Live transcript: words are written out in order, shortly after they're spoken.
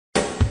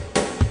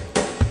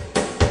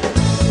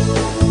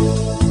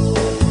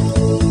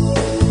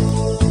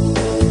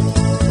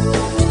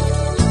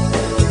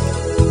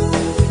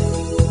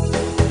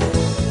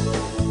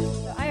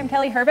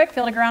Herbick,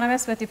 Field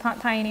Agronomist with DuPont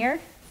Pioneer.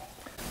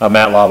 I'm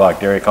Matt Laubach,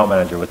 Dairy Account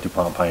Manager with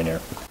DuPont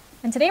Pioneer.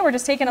 And today we're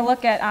just taking a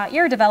look at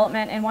ear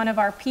development in one of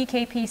our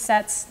PKP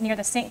sets near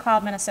the St.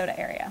 Cloud, Minnesota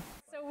area.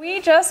 So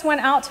we just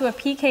went out to a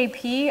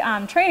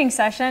PKP training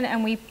session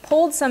and we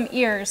pulled some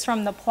ears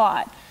from the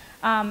plot.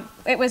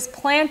 It was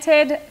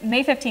planted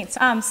May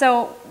 15th.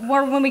 So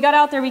when we got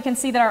out there, we can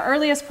see that our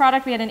earliest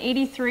product, we had an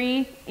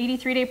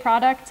 83-day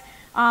product,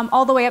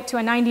 all the way up to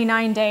a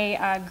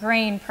 99-day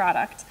grain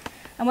product.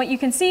 And what you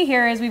can see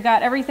here is we've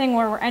got everything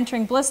where we're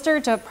entering blister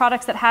to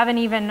products that haven't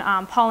even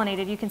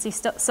pollinated. You can see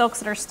silks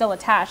that are still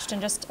attached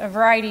and just a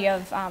variety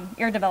of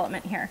ear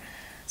development here.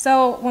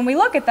 So when we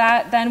look at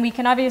that, then we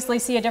can obviously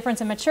see a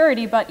difference in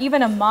maturity, but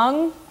even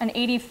among an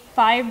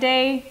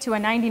 85-day to a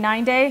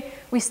 99-day,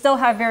 we still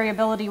have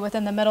variability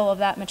within the middle of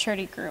that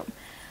maturity group.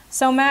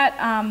 So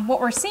Matt, what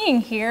we're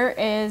seeing here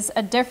is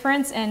a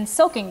difference in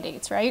silking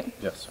dates, right?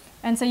 Yes.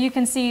 And so you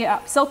can see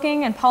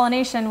silking and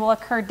pollination will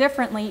occur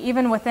differently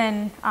even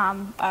within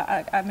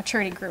a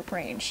maturity group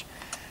range.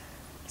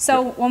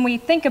 So when we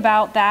think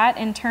about that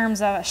in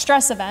terms of a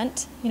stress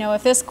event, you know,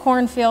 if this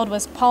cornfield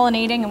was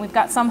pollinating and we've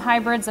got some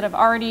hybrids that have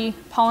already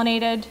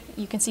pollinated,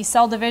 you can see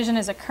cell division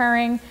is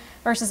occurring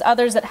versus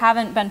others that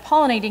haven't been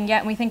pollinating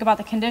yet. And we think about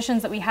the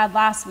conditions that we had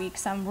last week,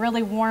 some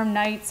really warm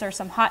nights or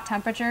some hot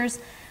temperatures.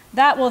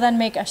 That will then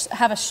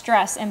have a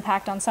stress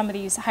impact on some of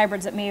these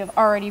hybrids that may have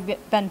already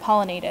been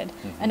pollinated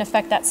and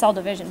affect that cell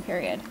division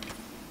period.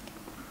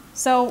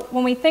 So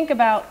when we think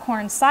about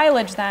corn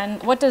silage then,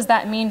 what does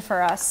that mean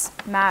for us,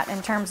 Matt,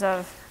 in terms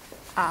of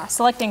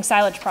selecting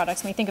silage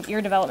products? When we think of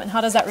ear development, how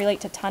does that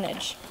relate to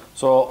tonnage?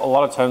 So a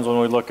lot of times when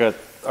we look at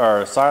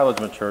our silage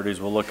maturities,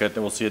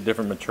 we'll see a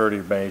different maturity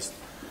based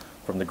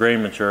from the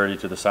grain maturity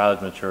to the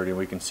silage maturity, and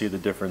we can see the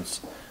difference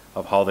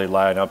of how they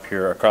line up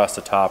here. Across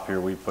the top here,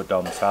 we put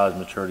down the silage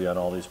maturity on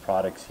all these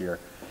products here.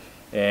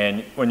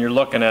 And when you're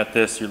looking at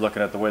this, you're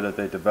looking at the way that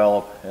they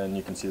develop, and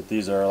you can see that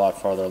these are a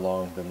lot farther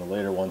along than the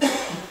later ones.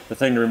 The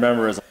thing to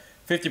remember is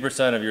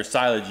 50% of your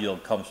silage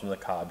yield comes from the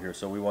cob here,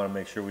 so we want to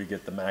make sure we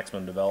get the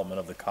maximum development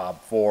of the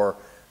cob for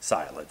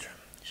silage.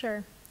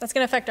 Sure. That's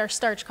going to affect our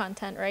starch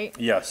content, right?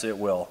 Yes, it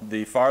will.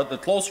 The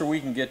closer we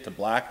can get to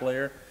black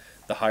layer,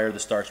 the higher the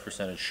starch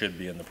percentage should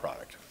be in the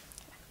product.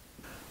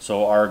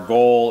 So our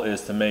goal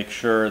is to make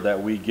sure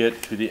that we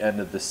get to the end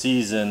of the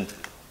season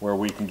where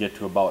we can get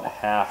to about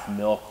half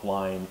milk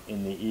line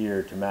in the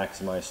ear to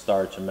maximize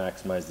starch and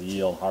maximize the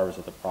yield, harvest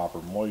at the proper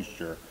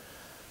moisture.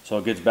 So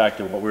it gets back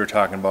to what we were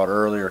talking about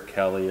earlier,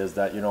 Kelly, is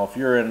that, you know, if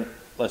you're in,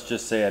 let's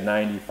just say, a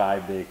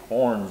 95-day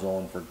corn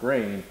zone for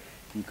grain,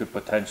 you could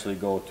potentially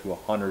go to a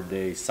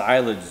 100-day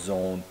silage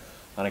zone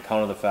on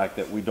account of the fact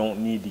that we don't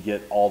need to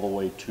get all the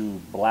way to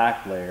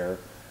black layer.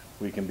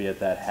 We can be at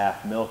that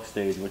half milk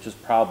stage, which is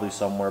probably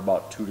somewhere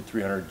about 200 to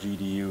 300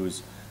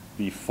 GDUs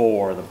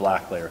before the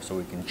black layer, so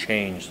we can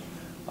change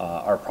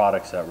our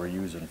products that we're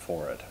using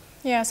for it.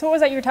 Yeah, so what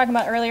was that you were talking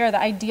about earlier? The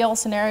ideal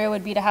scenario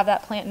would be to have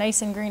that plant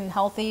nice and green and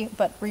healthy,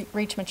 but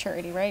reach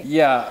maturity, right?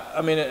 Yeah,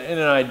 I mean, in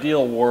an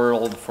ideal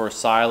world for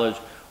silage,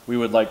 we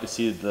would like to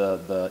see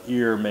the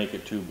ear make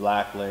it to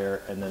black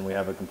layer, and then we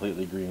have a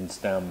completely green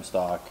stem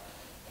stalk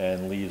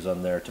and leaves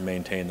on there to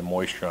maintain the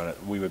moisture on it.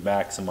 We would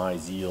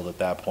maximize yield at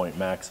that point,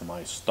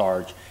 maximize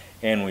starch,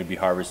 and we'd be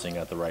harvesting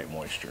at the right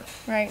moisture.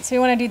 Right, so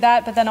you want to do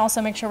that, but then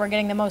also make sure we're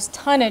getting the most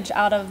tonnage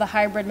out of the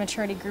hybrid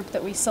maturity group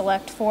that we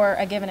select for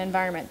a given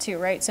environment too,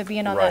 right? So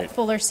being on that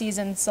fuller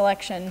season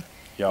selection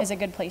is a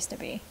good place to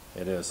be.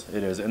 It is,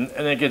 and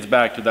it gets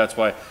back to, that's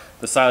why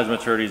the silage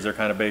maturities are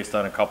kind of based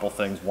on a couple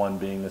things, one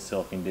being the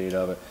silking date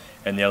of it,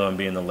 and the other one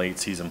being the late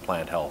season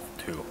plant health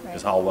too,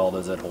 is how well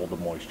does it hold the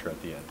moisture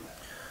at the end.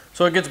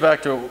 So it gets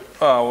back to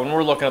when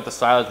we're looking at the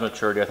silage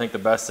maturity, I think the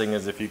best thing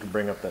is if you can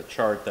bring up that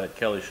chart that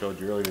Kelly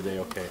showed you earlier today.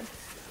 Okay,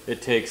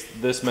 it takes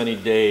this many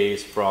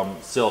days from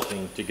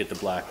silking to get the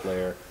black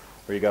layer,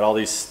 where you got all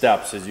these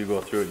steps as you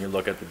go through it and you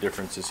look at the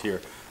differences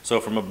here. So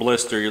from a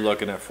blister, you're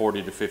looking at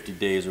 40 to 50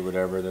 days or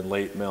whatever, then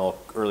late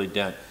milk, early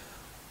dent.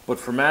 But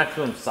for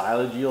maximum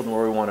silage yield and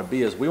where we want to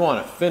be is we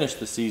want to finish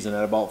the season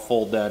at about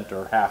full dent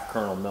or half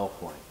kernel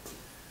milk line.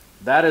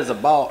 That is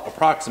about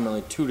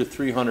approximately 200 to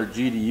 300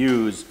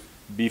 GDUs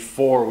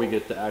before we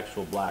get the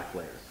actual black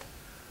layer.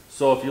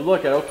 So if you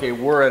look at, okay,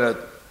 we're at a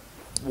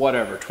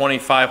whatever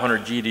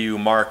 2,500 GDU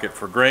market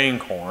for grain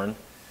corn,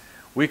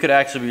 we could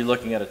actually be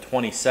looking at a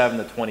 27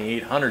 to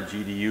 2,800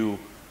 GDU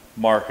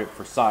market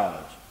for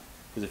silage.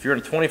 Because if you're in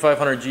a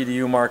 2,500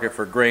 GDU market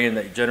for grain,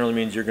 that generally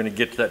means you're going to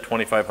get to that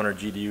 2,500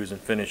 GDUs and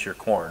finish your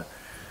corn.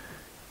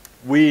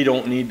 We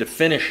don't need to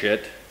finish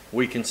it.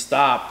 We can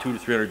stop 200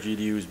 to 300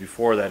 GDUs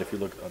before that if you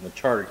look on the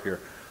chart here.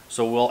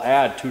 So we'll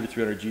add 200 to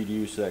 300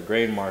 GDUs to that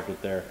grain market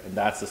there, and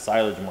that's the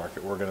silage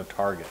market we're going to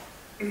target.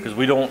 Because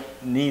we don't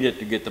need it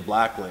to get the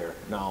black layer.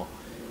 Now,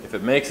 if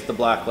it makes it the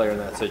black layer in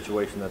that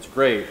situation, that's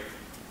great,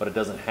 but it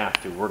doesn't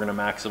have to. We're going to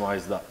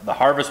maximize the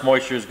harvest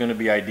moisture is going to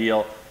be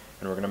ideal,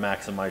 and we're going to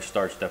maximize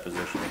starch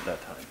deposition at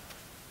that time.